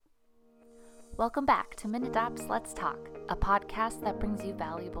Welcome back to MnAdopt's Let's Talk, a podcast that brings you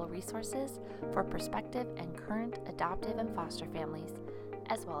valuable resources for prospective and current adoptive and foster families,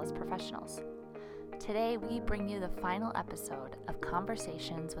 as well as professionals. Today, we bring you the final episode of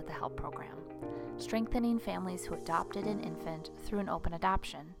Conversations with the Help Program, strengthening families who adopted an infant through an open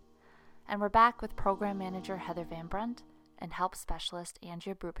adoption. And we're back with Program Manager Heather Van Brunt and Help Specialist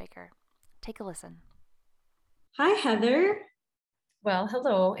Andrea Brubaker. Take a listen. Hi, Heather. Well,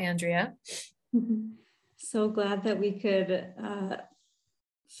 hello, Andrea. So glad that we could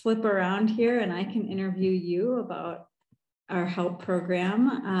flip around here and I can interview you about our help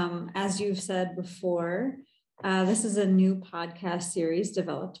program. As you've said before, this is a new podcast series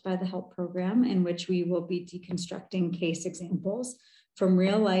developed by the help program in which we will be deconstructing case examples from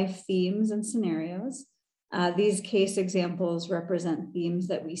real life themes and scenarios. These case examples represent themes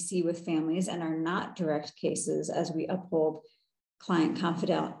that we see with families and are not direct cases as we uphold client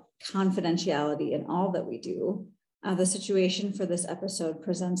confidentiality in all that we do. The situation for this episode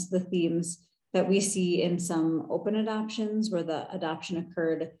presents the themes that we see in some open adoptions where the adoption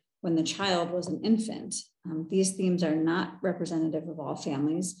occurred when the child was an infant. These themes are not representative of all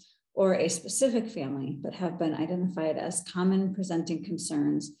families or a specific family, but have been identified as common presenting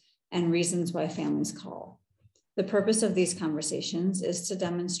concerns and reasons why families call. The purpose of these conversations is to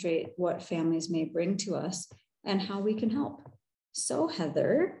demonstrate what families may bring to us and how we can help. So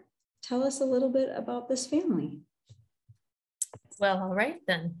Heather, tell us a little bit about this family. Well, all right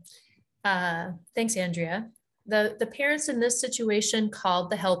then. Thanks, Andrea. The parents in this situation called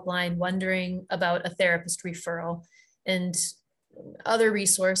the helpline wondering about a therapist referral and other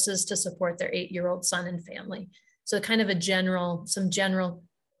resources to support their 8-year-old son and family. So kind of some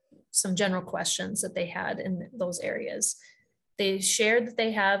general questions that they had in those areas. They shared that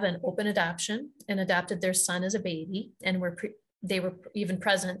they have an open adoption and adopted their son as a baby, and they were even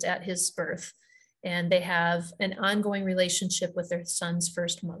present at his birth, and they have an ongoing relationship with their son's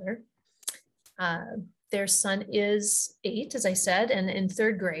first mother. Their son is 8, as I said, and in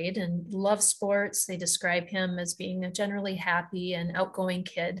 3rd grade and loves sports. They describe him as being a generally happy and outgoing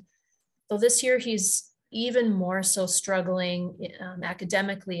kid. Though this year he's even more so struggling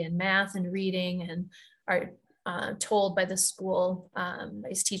academically in math and reading, and are told by the school, by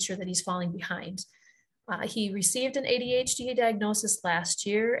his teacher, that he's falling behind. He received an ADHD diagnosis last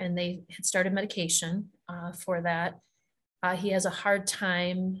year, and they had started medication for that. He has a hard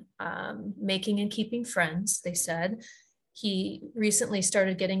time making and keeping friends, they said. He recently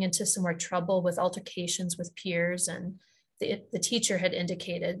started getting into some more trouble with altercations with peers, and the teacher had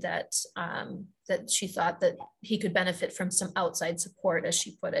indicated that she thought that he could benefit from some outside support, as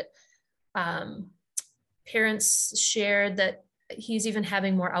she put it. Parents shared that he's even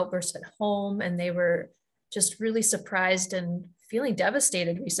having more outbursts at home, and they were just really surprised and feeling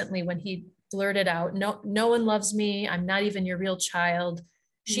devastated recently when he blurted out, no one loves me. I'm not even your real child.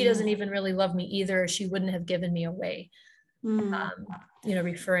 She doesn't even really love me either. She wouldn't have given me away.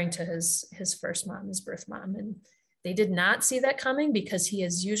 Referring to his first mom, his birth mom. And they did not see that coming because he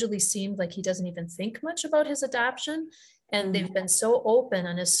has usually seemed like he doesn't even think much about his adoption. And they've been so open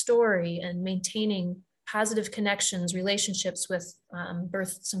on his story and maintaining positive connections, relationships with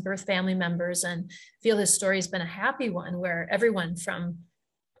some birth family members, and feel his story has been a happy one where everyone from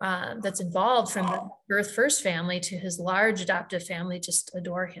that's involved, from the birth first family to his large adoptive family, just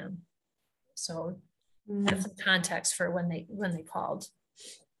adore him. So that's some context for when they called.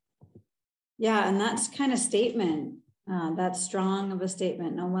 Yeah, and that's kind of statement, that's strong of a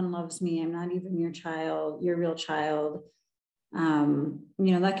statement. No one loves me. I'm not even your child, your real child.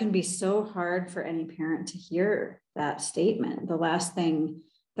 That can be so hard for any parent to hear that statement. The last thing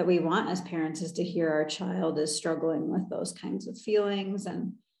that we want as parents is to hear our child is struggling with those kinds of feelings.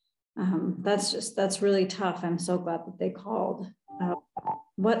 And that's really tough. I'm so glad that they called.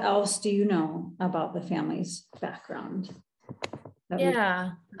 What else do you know about the family's background?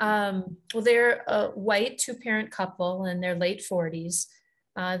 Yeah. Well, they're a white 2-parent couple in their late 40s.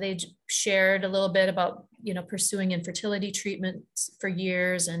 They shared a little bit about, pursuing infertility treatments for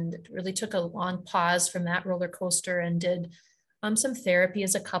years, and really took a long pause from that roller coaster and did some therapy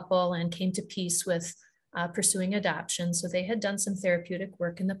as a couple and came to peace with pursuing adoption. So they had done some therapeutic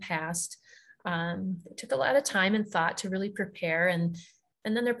work in the past. It took a lot of time and thought to really prepare, and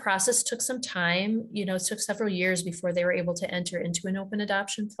then their process took some time. It took several years before they were able to enter into an open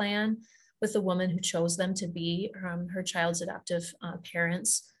adoption plan with the woman who chose them to be her child's adoptive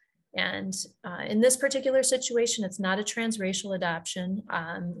parents. And in this particular situation, it's not a transracial adoption.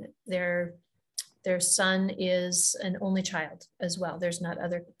 Their son is an only child as well. There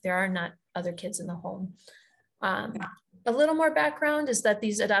are not other kids in the home. a little more background is that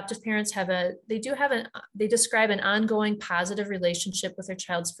these adoptive parents they describe an ongoing positive relationship with their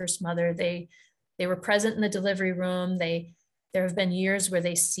child's first mother. They were present in the delivery room. There have been years where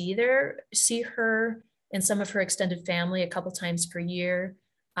they see her and some of her extended family a couple times per year.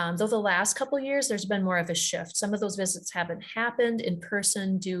 Though the last couple of years, there's been more of a shift. Some of those visits haven't happened in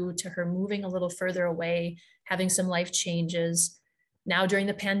person due to her moving a little further away, having some life changes. Now during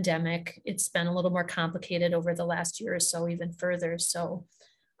the pandemic, it's been a little more complicated over the last year or so, even further. So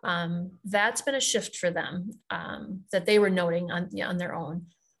that's been a shift for them that they were noting on their own.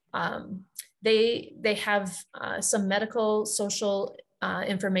 They have some medical, social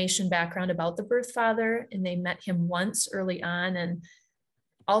information background about the birth father, and they met him once early on, and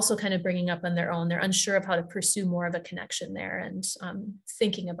also kind of bringing up on their own. They're unsure of how to pursue more of a connection there, and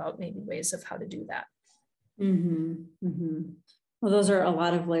thinking about maybe ways of how to do that. Mm-hmm. Mm-hmm. Well, those are a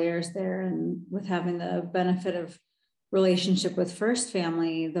lot of layers there, and with having the benefit of relationship with first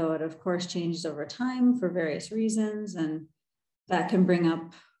family, though it of course changes over time for various reasons, and that can bring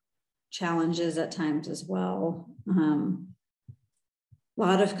up challenges at times as well. A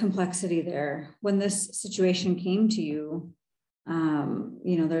lot of complexity there. When this situation came to you,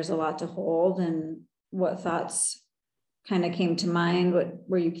 there's a lot to hold, and what thoughts kind of came to mind? What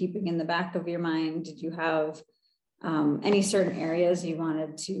were you keeping in the back of your mind? Did you have any certain areas you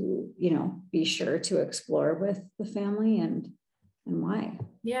wanted to, be sure to explore with the family, and why?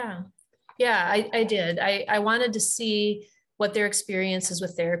 Yeah, I did. I wanted to see what their experiences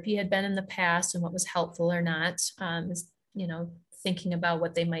with therapy had been in the past and what was helpful or not. Thinking about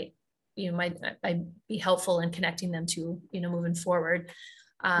what they might be helpful in connecting them to, moving forward.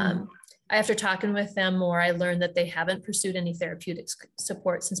 After talking with them more, I learned that they haven't pursued any therapeutic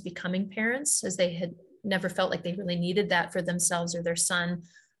support since becoming parents, as they had never felt like they really needed that for themselves or their son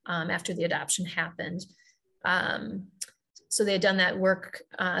after the adoption happened. So they had done that work,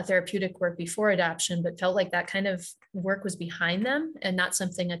 therapeutic work before adoption, but felt like that kind of work was behind them and not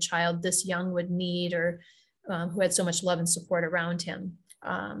something a child this young would need, or who had so much love and support around him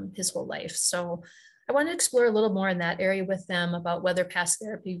his whole life. So I want to explore a little more in that area with them about whether past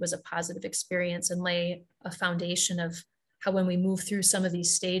therapy was a positive experience, and lay a foundation of how, when we move through some of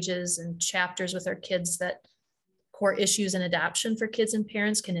these stages and chapters with our kids, that core issues in adoption for kids and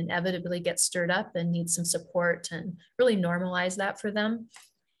parents can inevitably get stirred up and need some support, and really normalize that for them.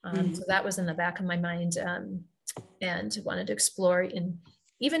 So that was in the back of my mind, and wanted to explore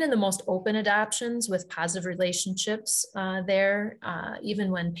even in the most open adoptions with positive relationships there, even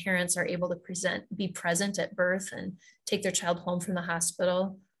when parents are able to be present at birth and take their child home from the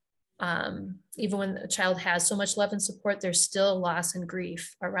hospital. Even when a child has so much love and support, there's still loss and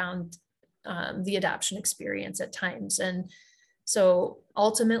grief around the adoption experience at times. And so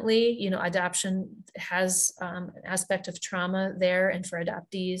ultimately, adoption has an aspect of trauma there. And for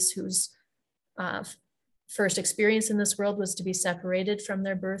adoptees whose first experience in this world was to be separated from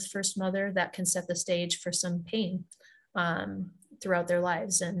their birth first mother, that can set the stage for some pain throughout their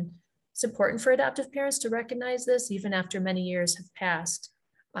lives. And it's important for adoptive parents to recognize this even after many years have passed,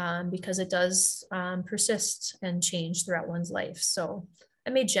 because it does persist and change throughout one's life. So I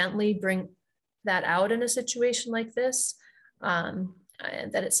may gently bring that out in a situation like this,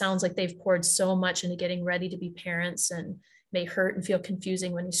 that it sounds like they've poured so much into getting ready to be parents, and may hurt and feel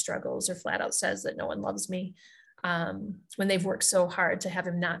confusing when he struggles or flat out says that no one loves me, when they've worked so hard to have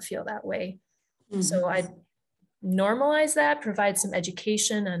him not feel that way. So I normalize that, provide some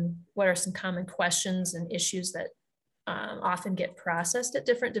education on what are some common questions and issues that often get processed at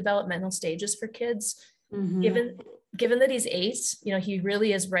different developmental stages for kids. Given that he's 8, he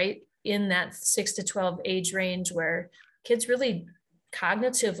really is right in that 6 to 12 age range where kids really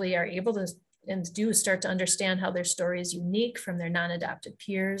cognitively are able to and do start to understand how their story is unique from their non-adopted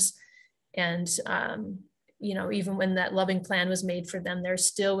peers. And, even when that loving plan was made for them, there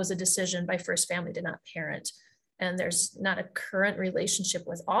still was a decision by first family to not parent. And there's not a current relationship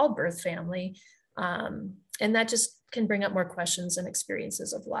with all birth family. And that just can bring up more questions and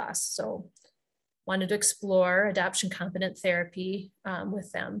experiences of loss. So wanted to explore adoption competent therapy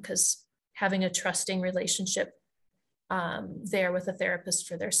with them, because having a trusting relationship there with a therapist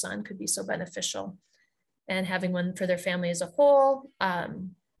for their son could be so beneficial, and having one for their family as a whole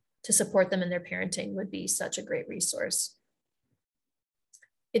to support them in their parenting would be such a great resource.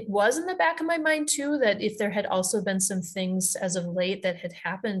 It was in the back of my mind too, that if there had also been some things as of late that had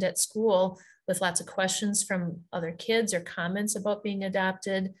happened at school with lots of questions from other kids or comments about being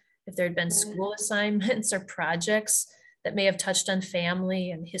adopted, if there had been school assignments or projects that may have touched on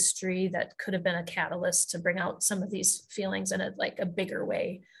family and history, that could have been a catalyst to bring out some of these feelings in a bigger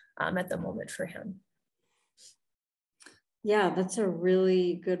way at the moment for him. Yeah, that's a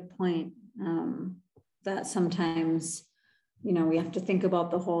really good point. That sometimes, we have to think about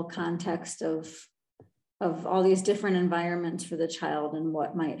the whole context of all these different environments for the child and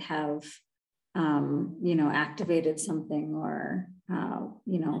what might have, activated something, or,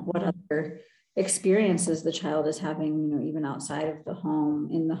 what other experiences the child is having, even outside of the home,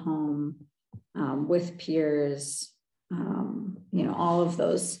 in the home, with peers, all of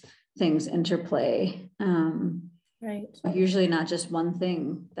those things interplay. Right. Usually not just one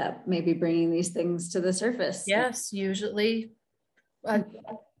thing that may be bringing these things to the surface. Yes, usually,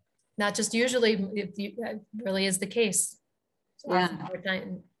 not just usually, it really is the case. Yeah.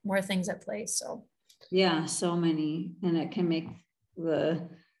 More things at play. So yeah, so many, and it can make the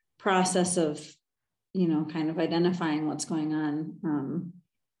process of, kind of identifying what's going on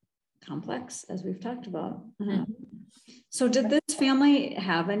complex, as we've talked about. So did this family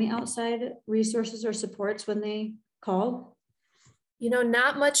have any outside resources or supports when they called?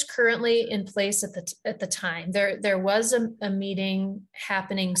 Not much currently in place at the time. There was a meeting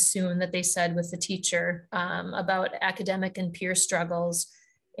happening soon that they said with the teacher about academic and peer struggles,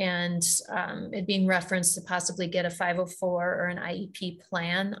 and it being referenced to possibly get a 504 or an IEP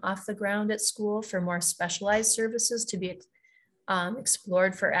plan off the ground at school for more specialized services to be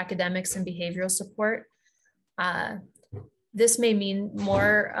explored for academics and behavioral support. This may mean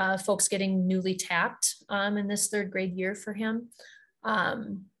more folks getting newly tapped in this third grade year for him.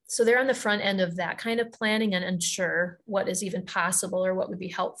 So they're on the front end of that kind of planning and unsure what is even possible or what would be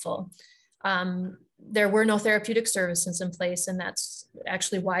helpful. There were no therapeutic services in place, and that's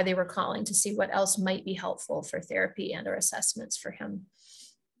actually why they were calling to see what else might be helpful for therapy and or assessments for him.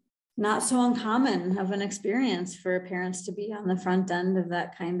 Not so uncommon of an experience for parents to be on the front end of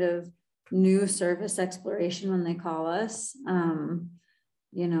that kind of new service exploration when they call us.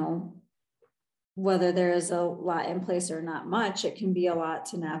 Whether there is a lot in place or not much, it can be a lot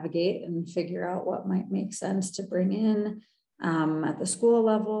to navigate and figure out what might make sense to bring in at the school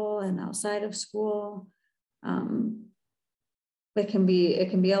level and outside of school. It can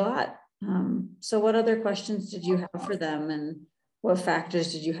be a lot. So what other questions did you have for them, and what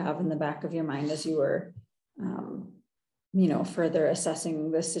factors did you have in the back of your mind as you were further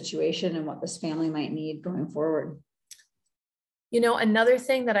assessing this situation and what this family might need going forward? Another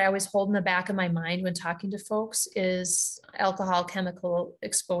thing that I always hold in the back of my mind when talking to folks is alcohol chemical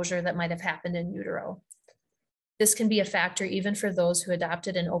exposure that might have happened in utero. This can be a factor even for those who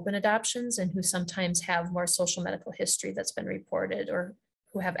adopted in open adoptions and who sometimes have more social medical history that's been reported, or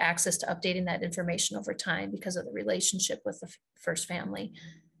who have access to updating that information over time because of the relationship with the first family.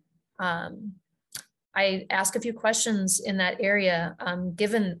 I ask a few questions in that area,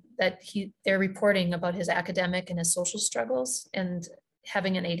 given that they're reporting about his academic and his social struggles and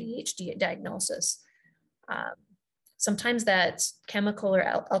having an ADHD diagnosis. Sometimes that chemical or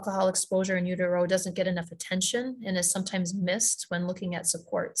alcohol exposure in utero doesn't get enough attention and is sometimes missed when looking at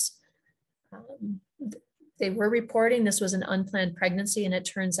supports. They were reporting this was an unplanned pregnancy, and it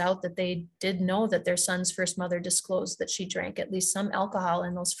turns out that they did know that their son's first mother disclosed that she drank at least some alcohol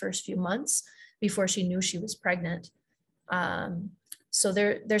in those first few months before she knew she was pregnant. So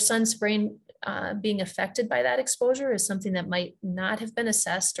their son's brain being affected by that exposure is something that might not have been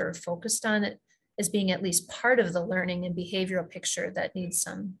assessed or focused on it as being at least part of the learning and behavioral picture that needs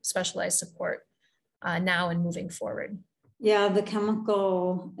some specialized support now and moving forward. Yeah, the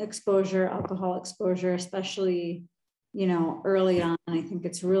chemical exposure, alcohol exposure, especially, early on, I think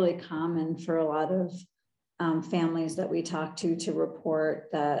it's really common for a lot of families that we talk to report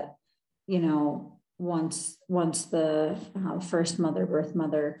that, once the first birth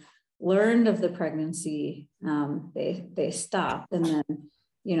mother learned of the pregnancy, they stopped. And then,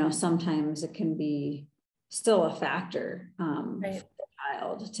 sometimes it can be still a factor right. for the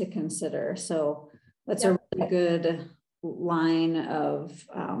child to consider. So that's a really good line of,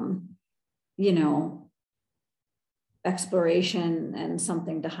 exploration and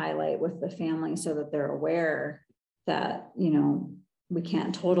something to highlight with the family so that they're aware that, we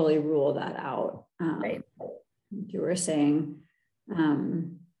can't totally rule that out. Right. You were saying.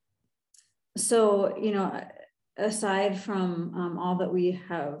 So, aside from all that we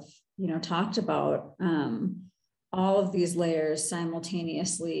have, talked about, all of these layers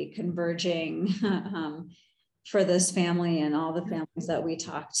simultaneously converging for this family and all the families that we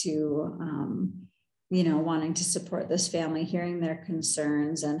talk to, wanting to support this family, hearing their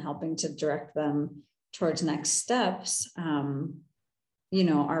concerns and helping to direct them towards next steps.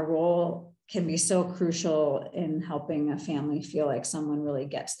 Our role can be so crucial in helping a family feel like someone really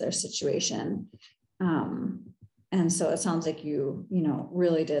gets their situation. And so it sounds like you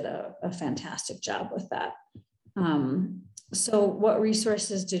really did a fantastic job with that. So what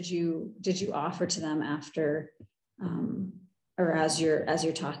resources did you offer to them after, or as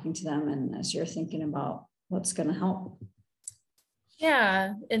you're talking to them and as you're thinking about what's going to help?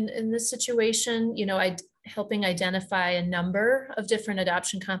 Yeah, in this situation, helping identify a number of different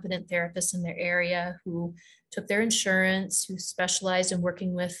adoption competent therapists in their area who took their insurance, who specialized in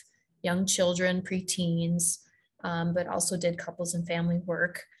working with young children, preteens, but also did couples and family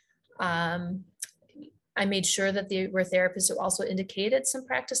work. I made sure that they were therapists who also indicated some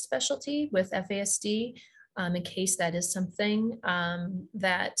practice specialty with FASD, in case that is something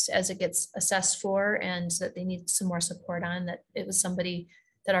that as it gets assessed for and that they need some more support on, that it was somebody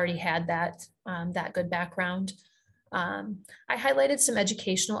that already had that good background. I highlighted some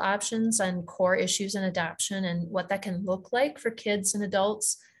educational options on core issues in adoption and what that can look like for kids and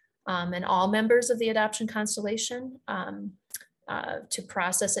adults and all members of the adoption constellation to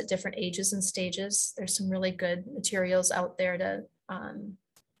process at different ages and stages. There's some really good materials out there to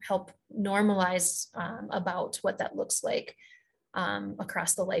help normalize about what that looks like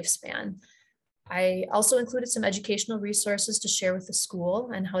across the lifespan. I also included some educational resources to share with the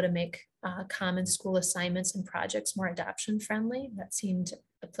school and how to make common school assignments and projects more adoption friendly. That seemed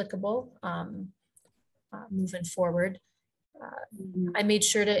applicable moving forward. I made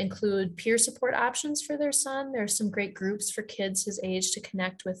sure to include peer support options for their son. There's some great groups for kids his age to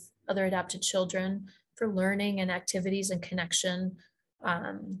connect with other adopted children for learning and activities and connection,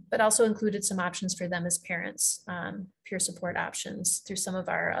 but also included some options for them as parents, peer support options through some of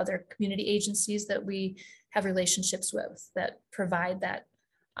our other community agencies that we have relationships with that provide that,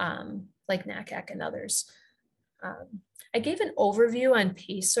 like NACAC and others. I gave an overview on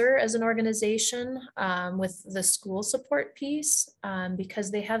PACER as an organization with the school support piece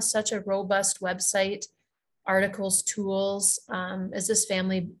because they have such a robust website, articles, tools, as this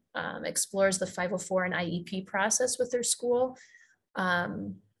family explores the 504 and IEP process with their school.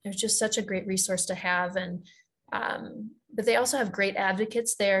 There's just such a great resource to have. And but they also have great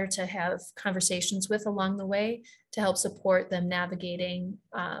advocates there to have conversations with along the way to help support them navigating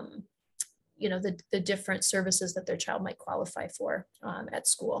the different services that their child might qualify for at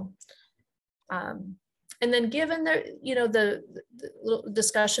school. And then given the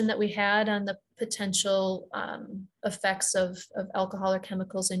discussion that we had on the potential effects of alcohol or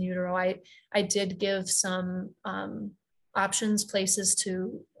chemicals in utero, I did give some options, places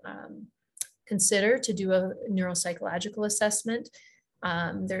to consider to do a neuropsychological assessment.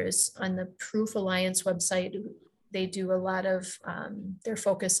 There's on the Proof Alliance website, they do a lot of, their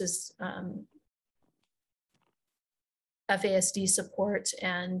focus is FASD support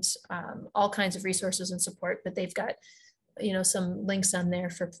and all kinds of resources and support, but they've got, some links on there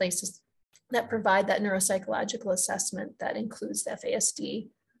for places that provide that neuropsychological assessment that includes the FASD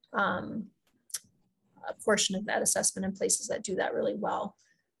a portion of that assessment and places that do that really well.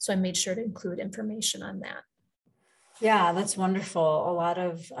 So I made sure to include information on that. Yeah, that's wonderful. A lot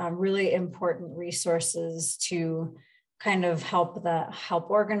of really important resources to kind of help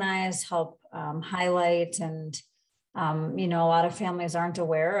organize, help highlight, and a lot of families aren't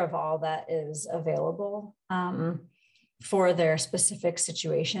aware of all that is available for their specific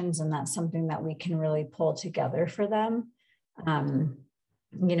situations, and that's something that we can really pull together for them. In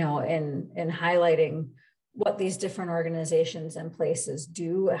highlighting what these different organizations and places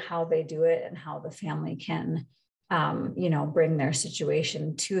do, how they do it, and how the family can bring their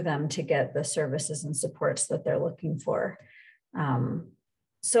situation to them to get the services and supports that they're looking for.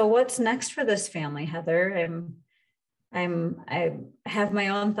 So what's next for this family, Heather? I have my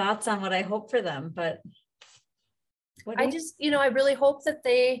own thoughts on what I hope for them, but I really hope that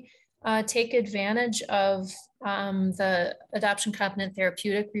they take advantage of the adoption competent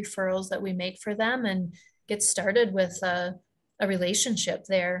therapeutic referrals that we make for them and get started with a relationship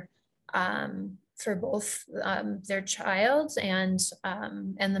there for both their child and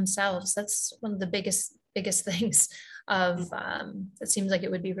themselves. That's one of the biggest things of it seems like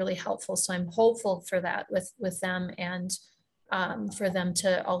it would be really helpful. So I'm hopeful for that with them, and for them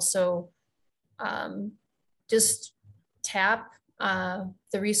to also just tap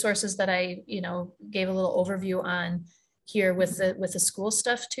the resources that I gave a little overview on here with the school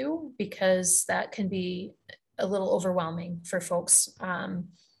stuff too, because that can be a little overwhelming for folks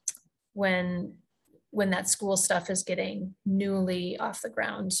when that school stuff is getting newly off the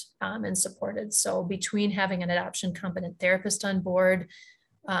ground and supported. So between having an adoption competent therapist on board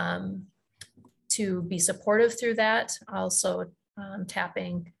to be supportive through that, also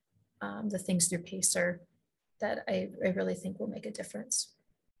tapping the things through PACER that I really think will make a difference.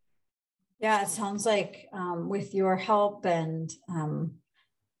 Yeah, it sounds like with your help and,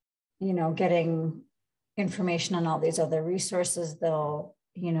 getting information on all these other resources, they'll,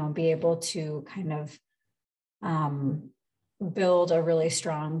 be able to kind of build a really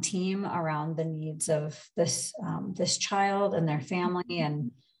strong team around the needs of this child and their family.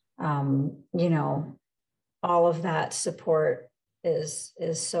 And, all of that support is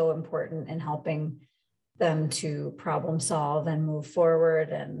so important in helping them to problem solve and move forward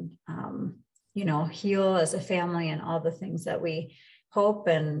and, heal as a family, and all the things that we hope.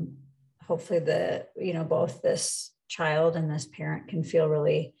 And hopefully both this child and this parent can feel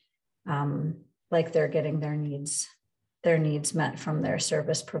really like they're getting their needs met from their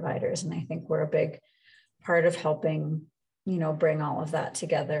service providers. And I think we're a big part of helping, bring all of that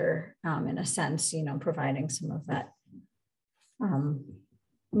together, in a sense, providing some of that,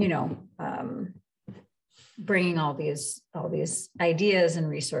 bringing all these ideas and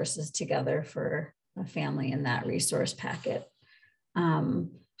resources together for a family in that resource packet.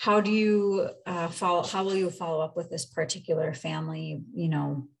 How do you how will you follow up with this particular family?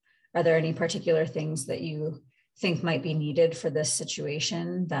 Are there any particular things that you think might be needed for this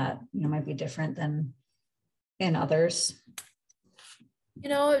situation that, might be different than in others?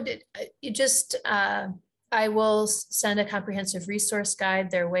 I will send a comprehensive resource guide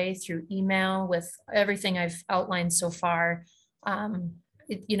their way through email with everything I've outlined so far. How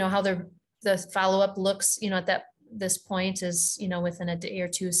the follow-up looks, at this point is, within a day or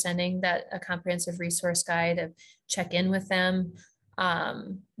two, sending that a comprehensive resource guide, to check in with them,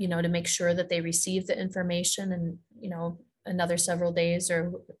 to make sure that they receive the information, and, another several days,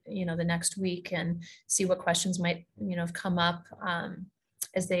 or, the next week, and see what questions might, have come up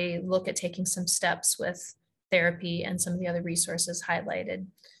as they look at taking some steps with therapy and some of the other resources highlighted.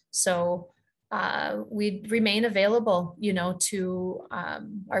 So we remain available, to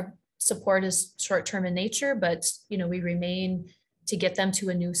our support is short-term in nature, but, we remain to get them to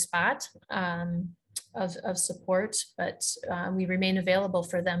a new spot of support, but we remain available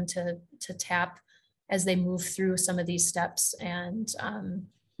for them to tap as they move through some of these steps, and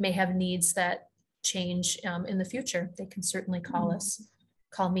may have needs that change in the future. They can certainly call us,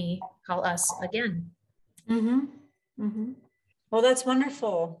 call us again. Mm-hmm. Mm-hmm. Well, that's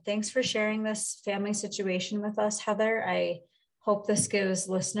wonderful. Thanks for sharing this family situation with us, Heather. I hope this gives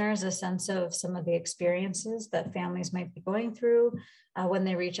listeners a sense of some of the experiences that families might be going through when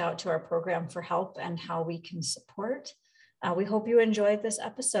they reach out to our program for help, and how we can support. We hope you enjoyed this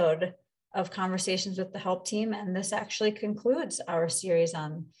episode of Conversations with the Help Team. And this actually concludes our series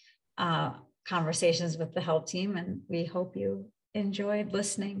on Conversations with the Help Team. And we hope you enjoyed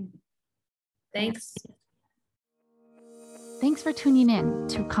listening. Thanks. Thanks for tuning in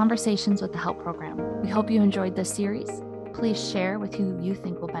to Conversations with the Help Program. We hope you enjoyed this series. Please share with who you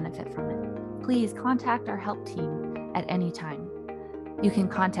think will benefit from it. Please contact our help team at any time. You can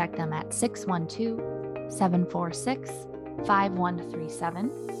contact them at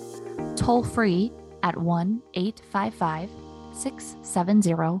 612-746-5137, toll free at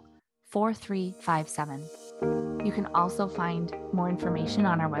 1-855-670-4357. You can also find more information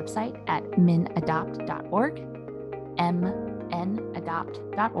on our website at minadopt.org,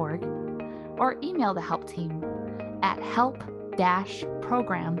 mnadopt.org, or email the help team at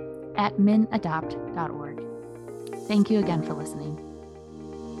help-program@minadopt.org. Thank you again for listening.